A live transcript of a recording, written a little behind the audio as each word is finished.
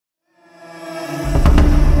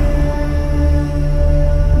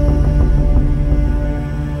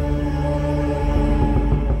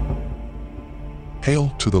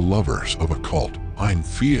to the lovers of occult. I'm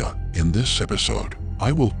Theia. In this episode,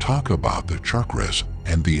 I will talk about the chakras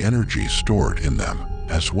and the energy stored in them,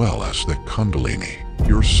 as well as the Kundalini.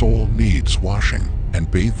 Your soul needs washing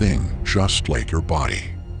and bathing just like your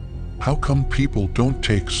body. How come people don't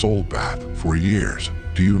take soul bath for years?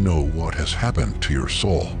 Do you know what has happened to your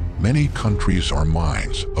soul? Many countries are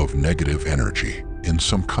mines of negative energy. In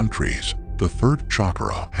some countries, the third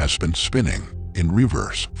chakra has been spinning in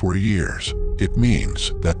reverse for years. It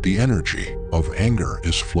means that the energy of anger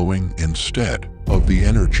is flowing instead of the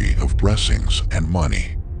energy of blessings and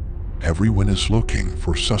money. Everyone is looking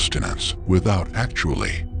for sustenance without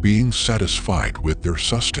actually being satisfied with their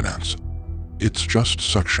sustenance. It's just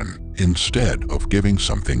suction instead of giving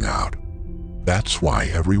something out. That's why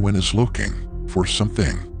everyone is looking for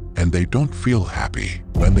something and they don't feel happy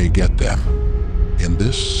when they get them. In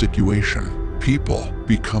this situation, people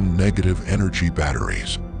become negative energy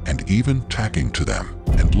batteries, and even tacking to them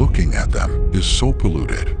and looking at them is so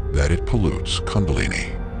polluted that it pollutes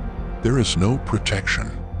Kundalini. There is no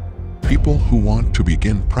protection. People who want to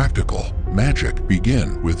begin practical magic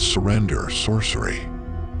begin with surrender sorcery.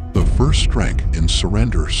 The first rank in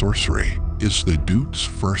surrender sorcery is the Duke's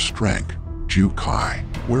first rank, Jukai,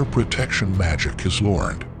 where protection magic is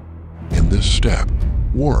learned. In this step,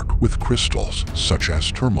 work with crystals such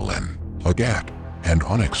as tourmaline, agate, and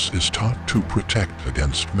onyx is taught to protect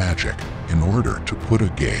against magic in order to put a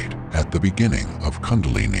gate at the beginning of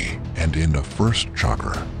Kundalini and in the first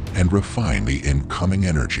chakra and refine the incoming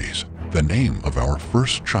energies. The name of our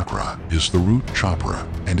first chakra is the root chakra,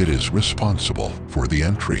 and it is responsible for the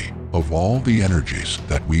entry of all the energies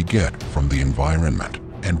that we get from the environment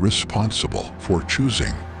and responsible for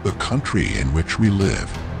choosing the country in which we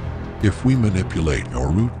live. If we manipulate our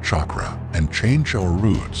root chakra and change our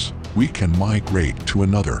roots, we can migrate to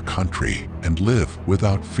another country and live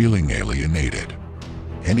without feeling alienated.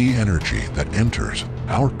 Any energy that enters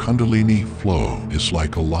our Kundalini flow is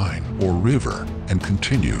like a line or river and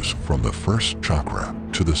continues from the first chakra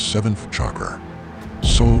to the seventh chakra.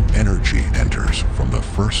 So energy enters from the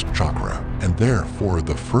first chakra, and therefore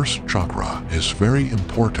the first chakra is very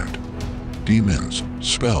important. Demons,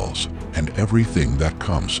 spells, and everything that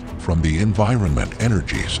comes from the environment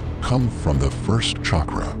energies come from the first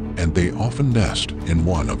chakra, and they often nest in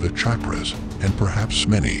one of the chakras, and perhaps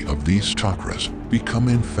many of these chakras become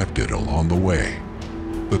infected along the way.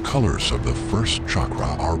 The colors of the first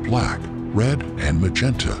chakra are black, red, and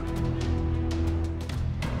magenta.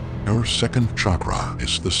 Our second chakra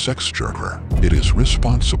is the sex chakra. It is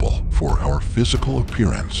responsible for our physical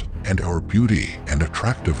appearance and our beauty and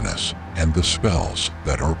attractiveness, and the spells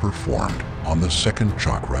that are performed on the second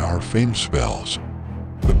chakra are fame spells.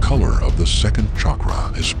 The color of the second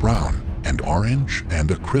chakra is brown and orange, and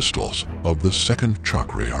the crystals of the second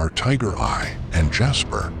chakra are tiger eye and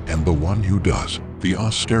jasper, and the one who does the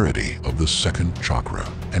austerity of the second chakra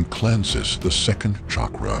and cleanses the second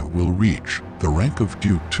chakra will reach the rank of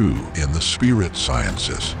Duke 2 in the spirit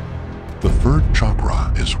sciences. The third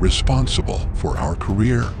chakra is responsible for our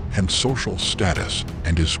career and social status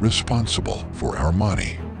and is responsible for our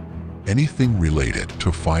money. Anything related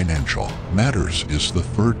to financial matters is the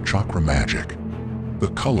third chakra magic. The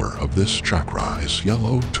color of this chakra is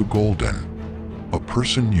yellow to golden. A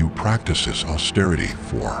person who practices austerity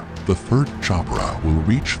for the third chakra will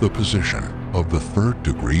reach the position of the third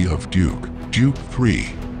degree of Duke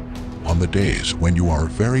 3. On the days when you are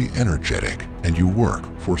very energetic and you work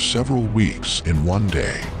for several weeks in one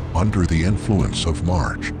day, under the influence of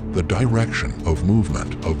March, the direction of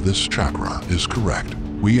movement of this chakra is correct.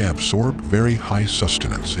 We absorb very high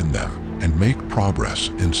sustenance in them and make progress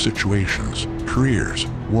in situations, careers,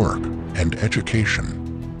 work, and education.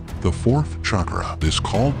 The fourth chakra is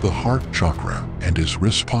called the heart chakra and is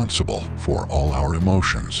responsible for all our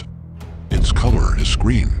emotions. Its color is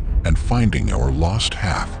green, and finding our lost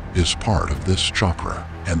half is part of this chakra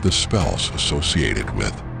and the spells associated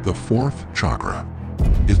with the fourth chakra.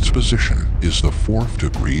 Its position is the fourth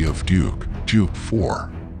degree of Duke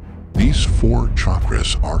 4. These four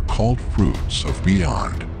chakras are called fruits of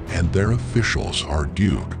beyond, and their officials are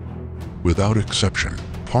Duke. Without exception,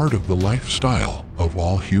 part of the lifestyle of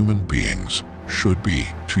all human beings should be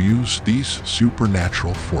to use these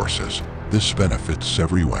supernatural forces. This benefits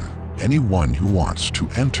everyone. Anyone who wants to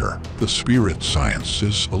enter the spirit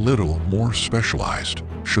sciences a little more specialized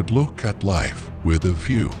should look at life with a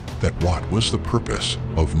view that what was the purpose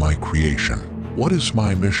of my creation? What is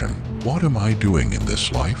my mission? What am I doing in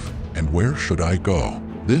this life? And where should I go?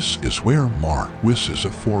 This is where Marquis's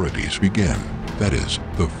authorities begin. that is,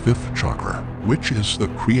 the fifth chakra, which is the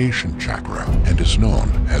creation chakra and is known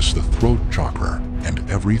as the throat chakra, and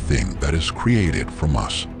everything that is created from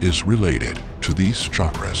us is related to these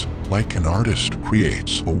chakras. Like an artist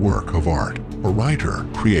creates a work of art, a writer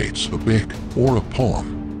creates a book or a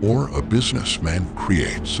poem, or a businessman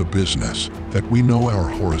creates a business, that we know our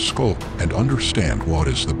horoscope and understand what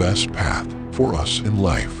is the best path for us in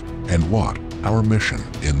life, and what our mission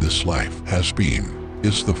in this life has been,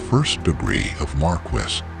 is the first degree of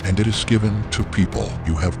Marquis, and it is given to people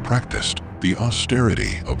who have practiced the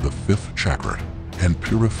austerity of the fifth chakra and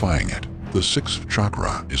purifying it. The sixth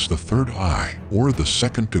chakra is the third eye, or the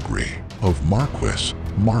second degree of Marquis,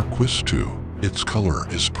 Marquis 2. Its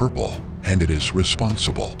color is purple, and it is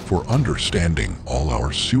responsible for understanding all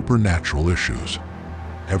our supernatural issues.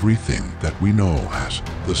 Everything that we know as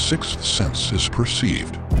the sixth sense is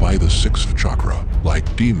perceived by the sixth chakra,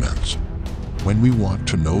 like demons. When we want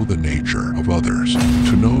to know the nature of others,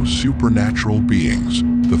 to know supernatural beings,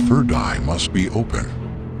 the third eye must be open.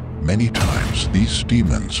 Many times these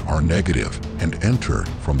demons are negative and enter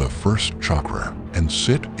from the first chakra and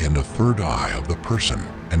sit in the third eye of the person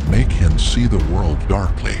and make him see the world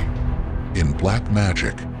darkly. In black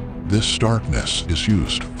magic, this darkness is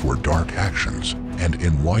used for dark actions, and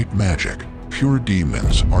in white magic, pure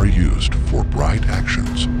demons are used for bright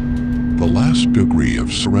actions. The last degree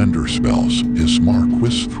of surrender spells is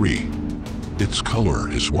Marquis 3. Its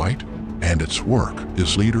color is white, and its work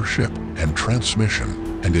is leadership and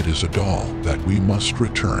transmission, and it is a doll that we must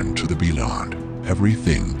return to the beyond.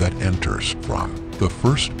 Everything that enters from the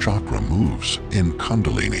first chakra moves in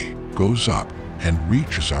Kundalini, goes up, and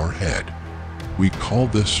reaches our head. We call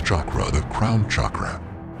this chakra the crown chakra.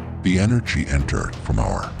 The energy entered from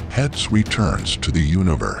our heads returns to the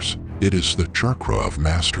universe. It is the chakra of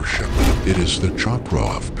mastership. It is the chakra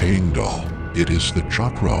of paying dull. It is the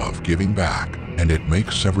chakra of giving back, and it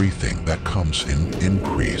makes everything that comes in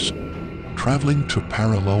increase. Traveling to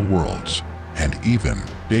parallel worlds, and even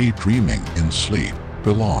daydreaming in sleep,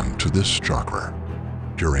 belong to this chakra.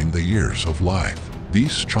 During the years of life,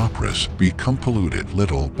 these chakras become polluted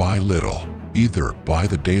little by little, either by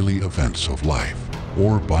the daily events of life,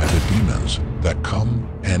 or by the demons that come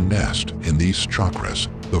and nest in these chakras.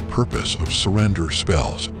 The purpose of surrender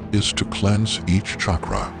spells is to cleanse each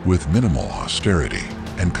chakra with minimal austerity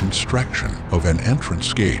and construction of an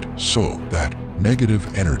entrance gate so that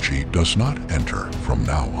negative energy does not enter from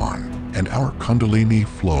now on, and our Kundalini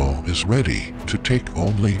flow is ready to take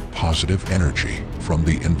only positive energy from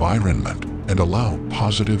the environment and allow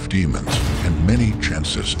positive demons and many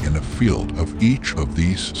chances in the field of each of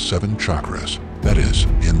these 7 chakras. That is,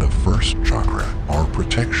 in the first chakra, our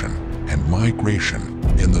protection and migration.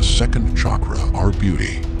 In the second chakra, our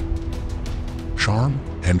beauty, charm,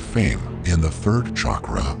 and fame. In the third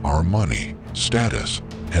chakra, our money, status,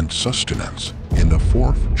 and sustenance. In the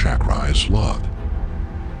fourth chakra is love.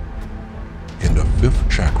 In the fifth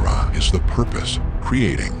chakra is the purpose,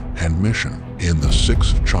 creating, and mission. In the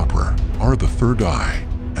sixth chakra are the third eye,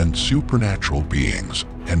 and supernatural beings,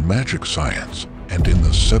 and magic science. And in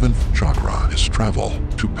the seventh chakra is travel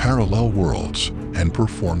to parallel worlds and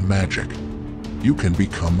perform magic. You can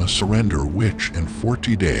become a surrender witch in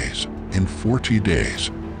 40 days. In 40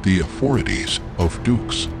 days, the authorities of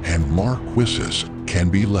dukes and marquises can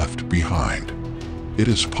be left behind. It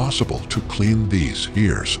is possible to clean these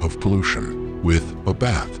years of pollution with a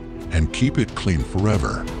bath and keep it clean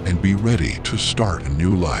forever and be ready to start a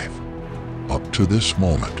new life. Up to this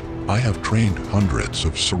moment, I have trained hundreds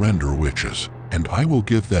of surrender witches, and I will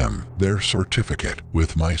give them their certificate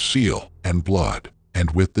with my seal and blood, and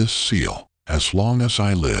with this seal, as long as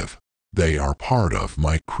I live, they are part of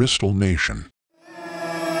my crystal nation.